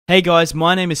Hey guys,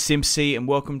 my name is Simpzy and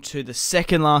welcome to the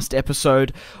second last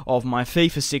episode of my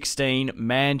FIFA 16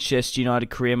 Manchester United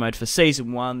career mode for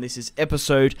Season 1. This is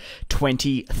episode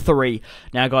 23.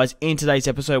 Now guys, in today's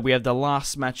episode we have the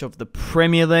last match of the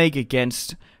Premier League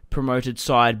against promoted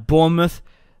side Bournemouth.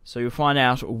 So you'll find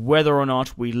out whether or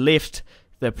not we lift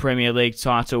the Premier League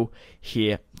title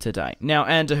here today. Now,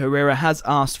 Ander Herrera has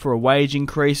asked for a wage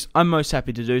increase. I'm most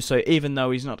happy to do so, even though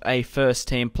he's not a first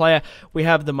team player. We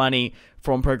have the money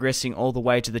from progressing all the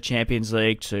way to the Champions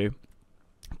League to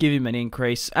give him an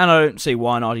increase, and I don't see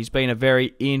why not. He's been a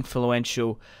very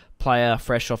influential player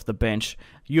fresh off the bench.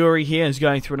 Yuri here is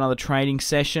going through another training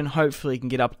session. Hopefully he can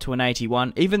get up to an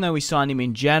 81. Even though we signed him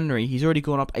in January, he's already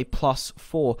gone up a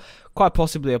 +4, quite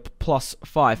possibly a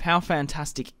 +5. How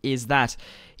fantastic is that?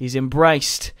 He's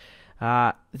embraced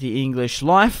the English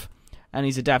life, and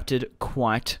he's adapted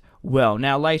quite well.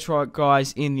 Now later on,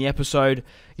 guys, in the episode,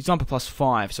 he's on for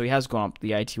 +5, so he has gone up to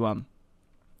the 81.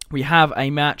 We have a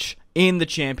match in the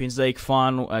Champions League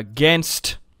final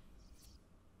against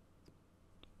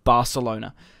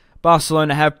Barcelona.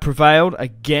 Barcelona have prevailed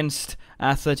against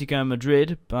Atletico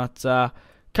Madrid, but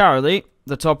currently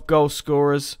the top goal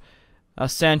scorers are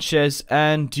Sanchez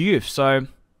and Diouf. So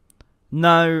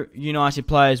no United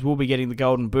players will be getting the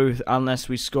golden boot unless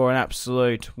we score an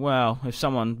absolute, well, if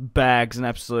someone bags an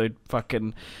absolute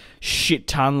fucking shit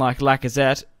ton like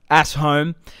Lacazette at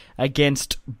home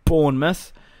against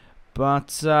Bournemouth.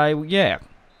 But yeah.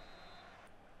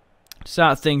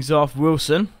 Start things off,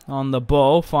 Wilson on the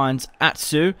ball finds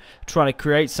Atsu trying to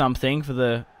create something for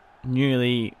the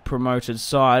newly promoted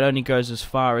side. Only goes as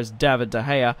far as David De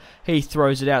Gea. He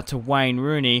throws it out to Wayne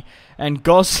Rooney, and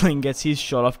Gosling gets his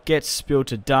shot off, gets spilled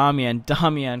to Darmian.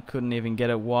 Darmian couldn't even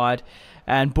get it wide,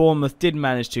 and Bournemouth did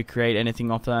manage to create anything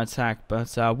off that attack.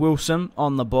 But Wilson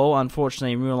on the ball.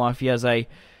 Unfortunately, in real life, he has a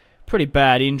pretty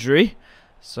bad injury.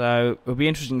 So it'll be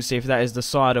interesting to see if that is the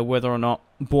side or whether or not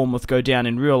Bournemouth go down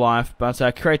in real life. But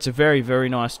creates a very, very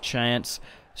nice chance.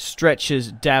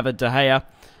 Stretches David De Gea.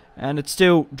 And it's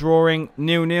still drawing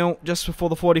 0-0 just before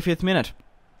the 45th minute.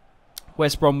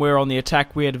 West Brom were on the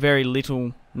attack. We had very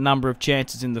little number of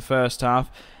chances in the first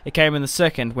half. It came in the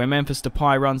second where Memphis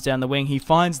Depay runs down the wing. He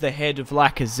finds the head of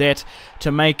Lacazette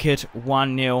to make it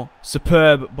 1-0.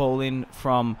 Superb ball in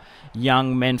from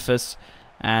young Memphis.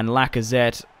 And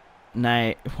Lacazette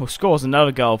scores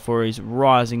another goal for his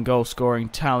rising goal scoring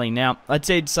tally. Now, I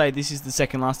did say this is the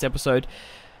second last episode.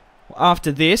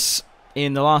 After this,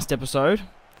 in the last episode,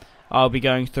 I'll be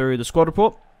going through the squad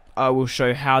report. I will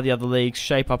show how the other leagues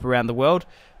shape up around the world.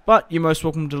 But you're most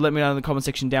welcome to let me know in the comment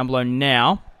section down below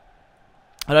now.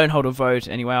 I don't hold a vote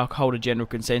anyway, I'll hold a general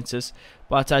consensus.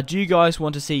 But do you guys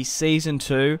want to see Season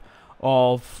 2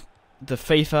 of the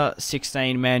FIFA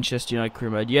 16 Manchester United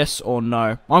career mode? Yes or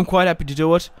no? I'm quite happy to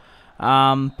do it.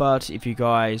 But if you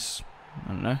guys, I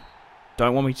don't know,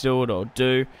 don't want me to do it or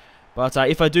do. But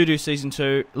if I do Season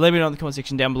 2, let me know in the comment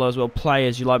section down below as well.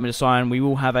 Players you'd like me to sign. We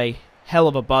will have a hell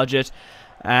of a budget.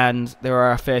 And there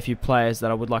are a fair few players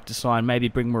that I would like to sign. Maybe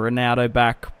bring Ronaldo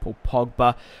back or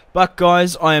Pogba. But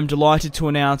guys, I am delighted to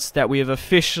announce that we have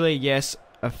officially, yes,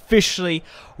 officially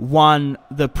won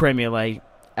the Premier League.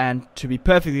 And to be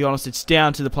perfectly honest, it's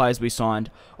down to the players we signed.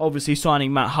 Obviously,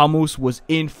 signing Matt Hummels was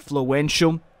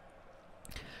influential.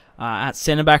 At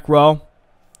centre-back role,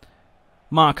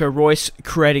 Marco Reus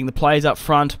creating the plays up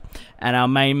front, and our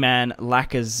main man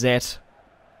Lacazette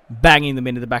banging them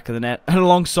into the back of the net, and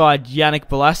alongside Yannick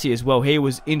Bolasie as well. He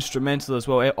was instrumental as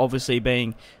well, obviously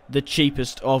being the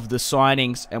cheapest of the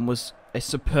signings and was a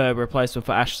superb replacement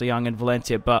for Ashley Young and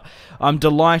Valencia. But I'm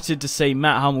delighted to see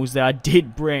Matt Hummels there. I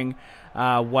did bring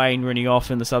Wayne Rooney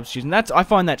off in the substitution. I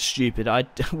find that stupid.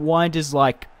 Why does,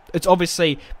 like, it's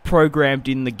obviously programmed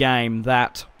in the game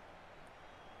that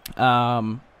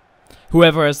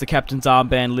whoever has the captain's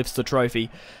armband lifts the trophy,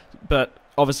 but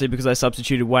obviously because I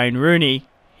substituted Wayne Rooney,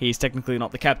 he's technically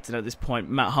not the captain at this point.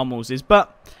 Matt Hummels is,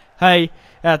 but hey,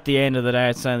 at the end of the day,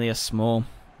 it's only a small,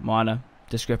 minor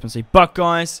discrepancy. But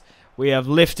guys, we have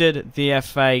lifted the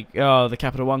the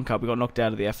Capital One Cup. We got knocked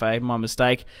out of the FA, my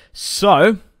mistake.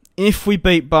 So if we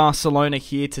beat Barcelona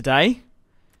here today,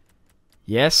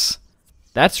 yes,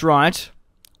 that's right,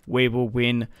 we will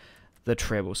win the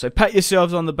treble. So pat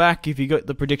yourselves on the back if you got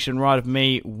the prediction right of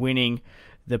me winning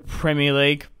the Premier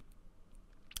League.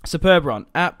 Superb run.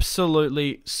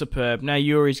 Absolutely superb. Now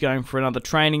Yuri's going for another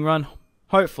training run.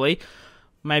 Hopefully,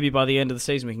 maybe by the end of the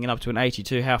season we can get up to an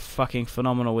 82. How fucking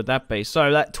phenomenal would that be?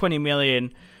 So that 20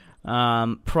 million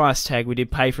price tag we did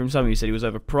pay for him. Some of you said he was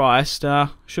overpriced.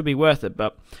 Should be worth it,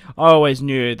 but I always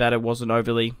knew that it wasn't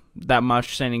overly that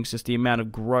much, seeing just the amount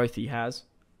of growth he has.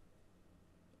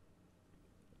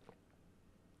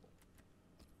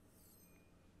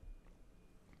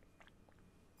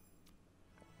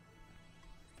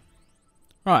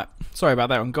 Sorry about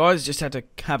that one, guys. Just had to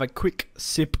have a quick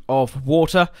sip of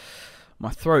water.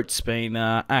 My throat's been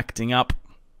acting up.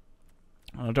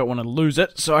 I don't want to lose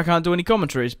it, so I can't do any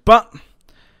commentaries. But,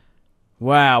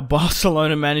 wow,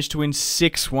 Barcelona managed to win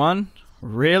 6-1.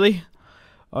 Really?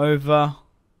 Over...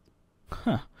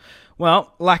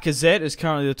 Well, Lacazette is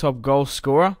currently the top goal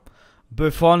scorer.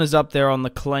 Buffon is up there on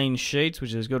the clean sheets,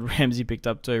 which is good. Ramsey picked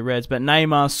up 2 reds, but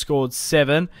Neymar scored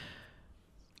 7.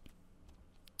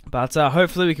 But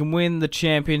hopefully we can win the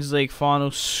Champions League final,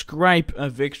 scrape a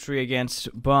victory against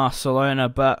Barcelona,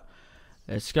 but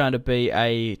it's going to be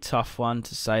a tough one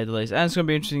to say the least. And it's going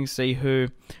to be interesting to see who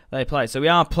they play. So we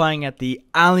are playing at the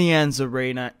Allianz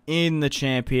Arena in the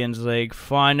Champions League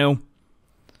final.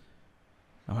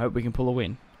 I hope we can pull a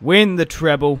win. Win the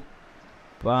treble.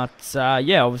 But,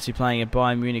 yeah, obviously playing at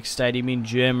Bayern Munich Stadium in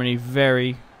Germany,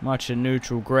 very much a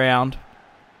neutral ground.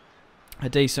 A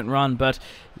decent run, but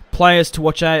players to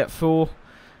watch out for.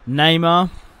 Neymar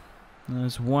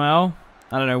as well.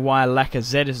 I don't know why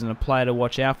Lacazette isn't a player to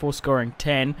watch out for, scoring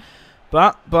 10.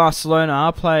 But Barcelona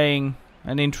are playing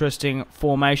an interesting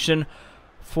formation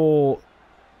for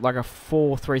like a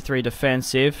 4-3-3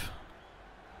 defensive.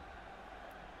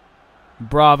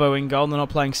 Bravo in goal. They're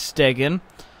not playing Stegen.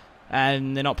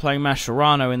 And they're not playing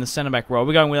Mascherano in the centre-back role.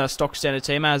 We're going with our stock standard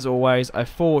team, as always, a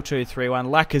 4-2-3-1.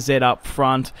 Lacazette up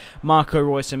front. Marco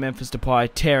Reus and Memphis Depay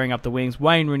tearing up the wings.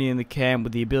 Wayne Rooney in the cam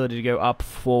with the ability to go up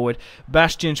forward.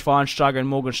 Bastian Schweinsteiger and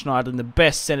Morgan Schneiderlin, the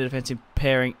best centre defensive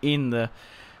pairing in the,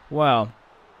 well,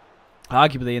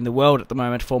 arguably in the world at the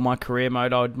moment for my career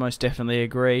mode. I would most definitely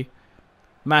agree.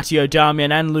 Matteo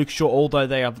Darmian and Luke Shaw, although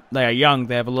they are young,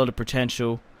 they have a lot of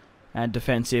potential and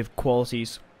defensive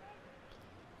qualities.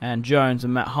 And Jones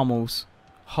and Matt Hummels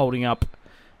holding up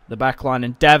the back line.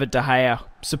 And David De Gea,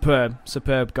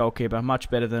 superb goalkeeper.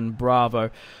 Much better than Bravo.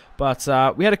 But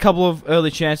we had a couple of early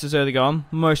chances early on.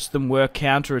 Most of them were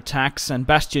counter-attacks. And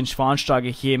Bastian Schweinsteiger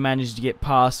here managed to get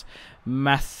past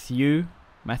Matthew.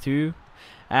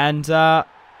 And, well,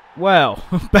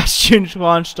 Bastian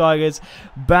Schweinsteiger's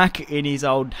back in his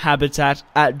old habitat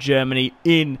at Germany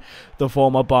in the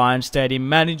former Bayern Stadium.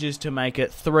 Manages to make it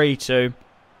 3-2.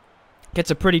 Gets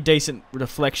a pretty decent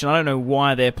deflection. I don't know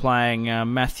why they're playing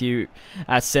Matthew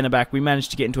at centre-back. We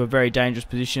managed to get into a very dangerous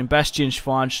position. Bastian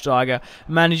Schweinsteiger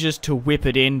manages to whip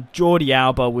it in. Jordi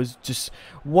Alba was just...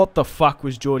 What the fuck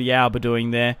was Jordi Alba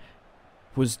doing there?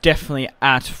 Was definitely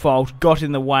at fault. Got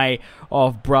in the way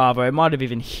of Bravo. It might have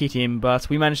even hit him, but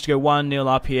we managed to go 1-0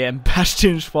 up here. And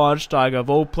Bastian Schweinsteiger, of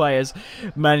all players,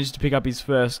 managed to pick up his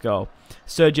first goal.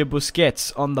 Sergio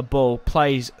Busquets on the ball.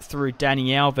 Plays through Dani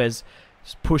Alves.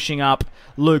 Pushing up,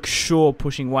 Luke Shaw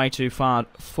pushing way too far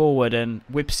forward and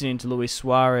whips it into Luis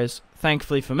Suarez.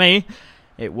 Thankfully for me,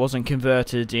 it wasn't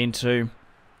converted into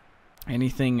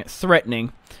anything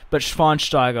threatening. But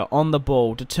Schweinsteiger on the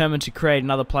ball, determined to create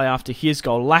another play after his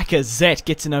goal. Lacazette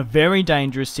gets in a very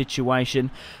dangerous situation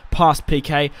past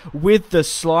PK with the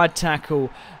slide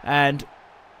tackle, and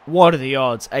what are the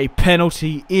odds? A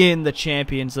penalty in the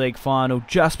Champions League final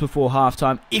just before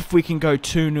halftime. If we can go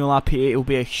 2-0 up here, it will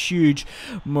be a huge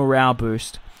morale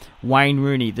boost. Wayne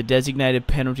Rooney, the designated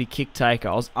penalty kick taker.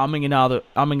 I was umming and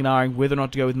ahhing whether or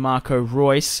not to go with Marco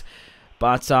Reus,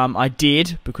 but I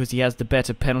did because he has the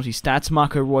better penalty stats.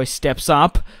 Marco Reus steps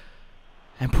up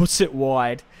and puts it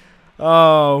wide.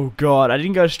 Oh, God. I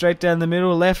didn't go straight down the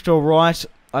middle, left or right.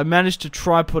 I managed to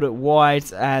try put it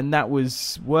wide, and that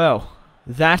was, well...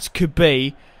 That could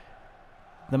be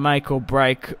the make or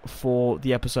break for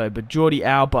the episode. But Jordi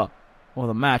Alba, or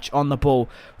the match, on the ball,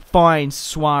 finds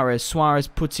Suarez. Suarez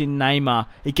puts in Neymar.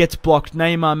 It gets blocked.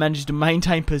 Neymar manages to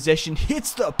maintain possession.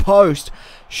 Hits the post.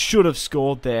 Should have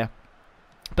scored there.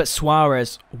 But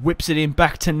Suarez whips it in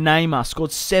back to Neymar.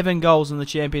 Scored 7 goals in the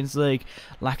Champions League.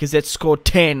 Lacazette scored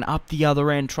 10 up the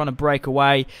other end, trying to break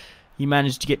away. He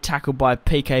managed to get tackled by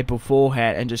PK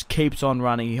beforehand and just keeps on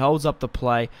running. He holds up the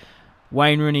play.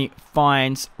 Wayne Rooney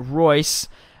finds Reus,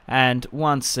 and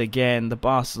once again, the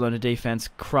Barcelona defense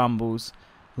crumbles.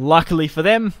 Luckily for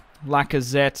them,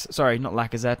 Iniesta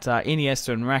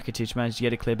and Rakitic managed to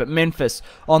get it clear, but Memphis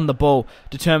on the ball,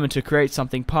 determined to create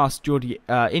something past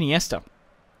Iniesta.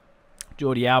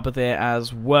 Jordi Alba there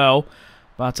as well,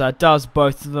 but does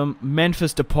both of them.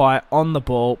 Memphis Depay on the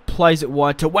ball, plays it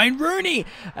wide to Wayne Rooney,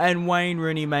 and Wayne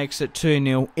Rooney makes it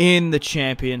 2-0 in the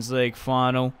Champions League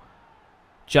final.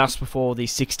 Just before the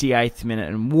 68th minute,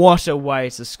 and what a way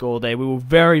to score there. We were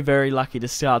very, very lucky to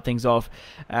start things off,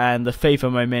 and the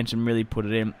FIFA momentum really put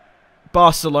it in.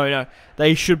 Barcelona,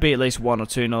 they should be at least 1 or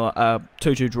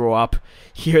 2-2 draw up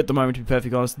here at the moment, to be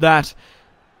perfectly honest. That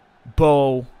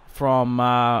ball from,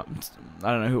 I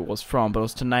don't know who it was from, but it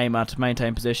was to Neymar to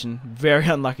maintain possession. Very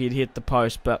unlucky to hit the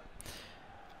post, but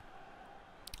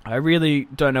I really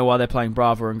don't know why they're playing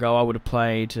Bravo and goal. I would have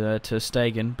played Ter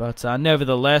Stegen, but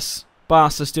nevertheless,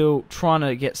 Barca still trying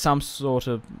to get some sort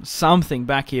of something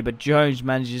back here, but Jones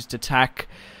manages to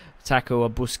tackle a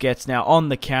Busquets. Now on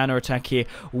the counter-attack here,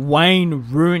 Wayne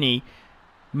Rooney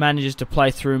manages to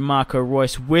play through Marco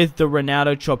Reus with the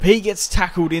Ronaldo chop. He gets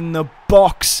tackled in the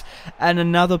box, and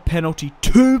another penalty.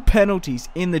 2 penalties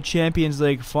in the Champions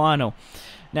League final.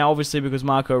 Now obviously because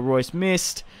Marco Reus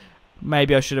missed,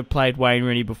 maybe I should have played Wayne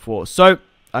Rooney before. So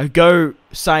I go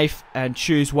safe and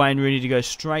choose Wayne Rooney to go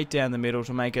straight down the middle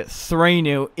to make it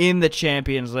 3-0 in the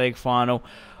Champions League final.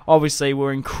 Obviously,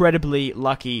 we're incredibly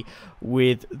lucky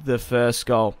with the first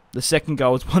goal. The second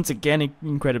goal was once again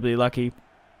incredibly lucky.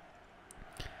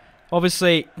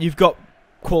 Obviously, you've got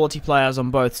quality players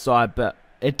on both sides, but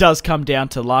it does come down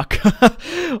to luck.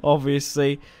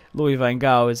 Obviously, Louis van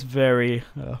Gaal is very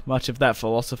much of that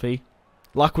philosophy.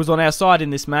 Luck was on our side in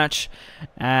this match,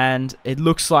 and it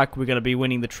looks like we're going to be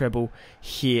winning the treble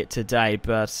here today.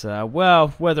 But,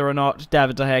 well, whether or not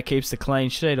David De Gea keeps the clean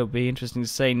sheet, it'll be interesting to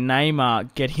see.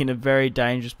 Neymar getting in a very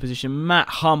dangerous position. Matt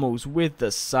Hummels with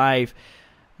the save,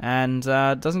 and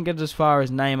doesn't get as far as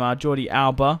Neymar. Jordi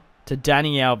Alba to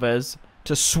Dani Alves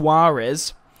to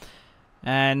Suarez,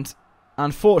 and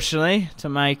unfortunately, to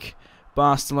make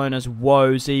Barcelona's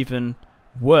woes even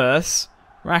worse,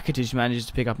 Rakitic manages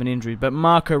to pick up an injury, but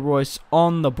Marco Reus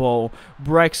on the ball,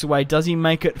 breaks away. Does he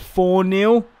make it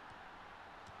 4-0?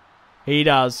 He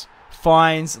does.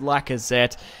 Finds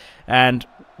Lacazette, and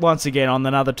once again on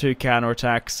another 2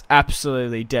 counter-attacks,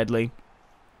 absolutely deadly.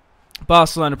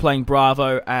 Barcelona playing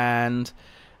Bravo and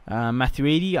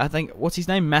Matuidi, I think. What's his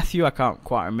name? Matthew? I can't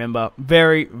quite remember.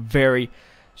 Very, very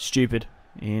stupid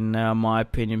in my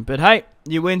opinion. But hey,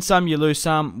 you win some, you lose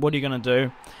some. What are you going to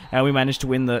do? And we managed to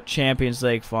win the Champions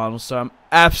League final. So I'm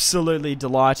absolutely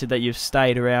delighted that you've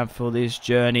stayed around for this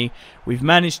journey. We've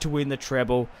managed to win the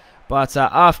treble. But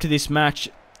after this match,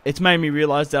 it's made me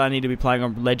realise that I need to be playing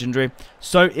on Legendary.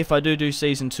 So if I do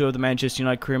Season 2 of the Manchester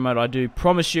United career mode, I do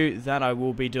promise you that I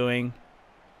will be doing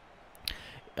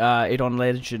it on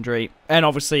Legendary. And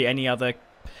obviously any other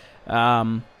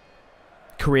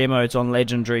career modes on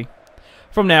Legendary.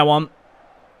 From now on,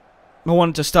 I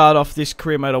wanted to start off this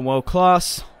career mode on World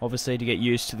Class, obviously to get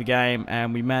used to the game,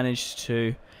 and we managed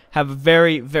to have a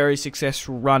very, very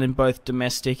successful run in both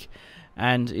domestic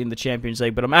and in the Champions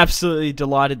League. But I'm absolutely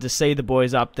delighted to see the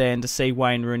boys up there and to see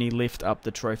Wayne Rooney lift up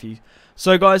the trophy.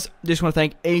 So guys, just want to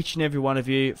thank each and every one of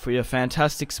you for your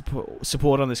fantastic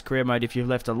support on this career mode. If you've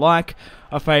left a like,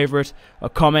 a favourite, a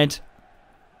comment,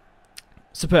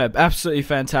 superb, absolutely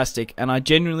fantastic, and I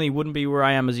genuinely wouldn't be where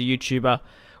I am as a YouTuber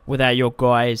without your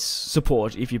guys'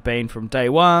 support. If you've been from day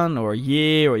one, or a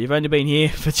year, or you've only been here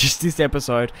for just this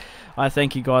episode, I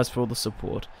thank you guys for all the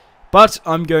support. But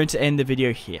I'm going to end the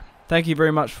video here. Thank you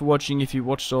very much for watching if you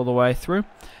watched all the way through.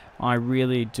 I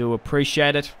really do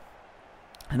appreciate it.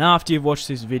 And after you've watched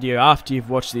this video, after you've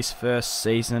watched this first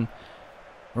season,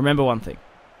 remember one thing,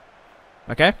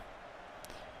 okay?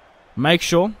 Make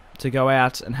sure to go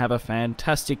out and have a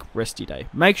fantastic resty day.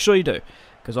 Make sure you do,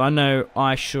 because I know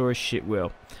I sure as shit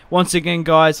will. Once again,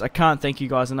 guys, I can't thank you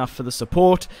guys enough for the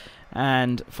support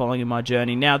and following in my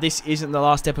journey. Now, this isn't the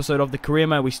last episode of the career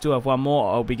mode. We still have one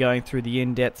more. I'll be going through the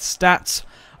in-depth stats.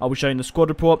 I'll be showing the squad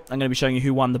report. I'm going to be showing you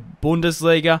who won the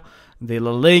Bundesliga, the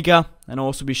La Liga, and I'll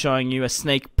also be showing you a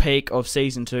sneak peek of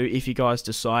Season 2 if you guys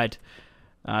decide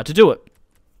to do it.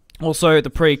 Also, the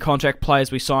pre-contract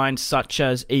players we signed, such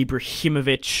as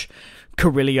Ibrahimovic,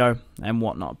 Carrillo, and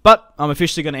whatnot. But I'm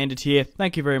officially going to end it here.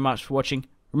 Thank you very much for watching.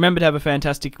 Remember to have a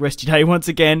fantastic rest of your day once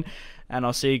again, and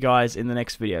I'll see you guys in the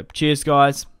next video. Cheers,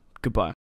 guys. Goodbye.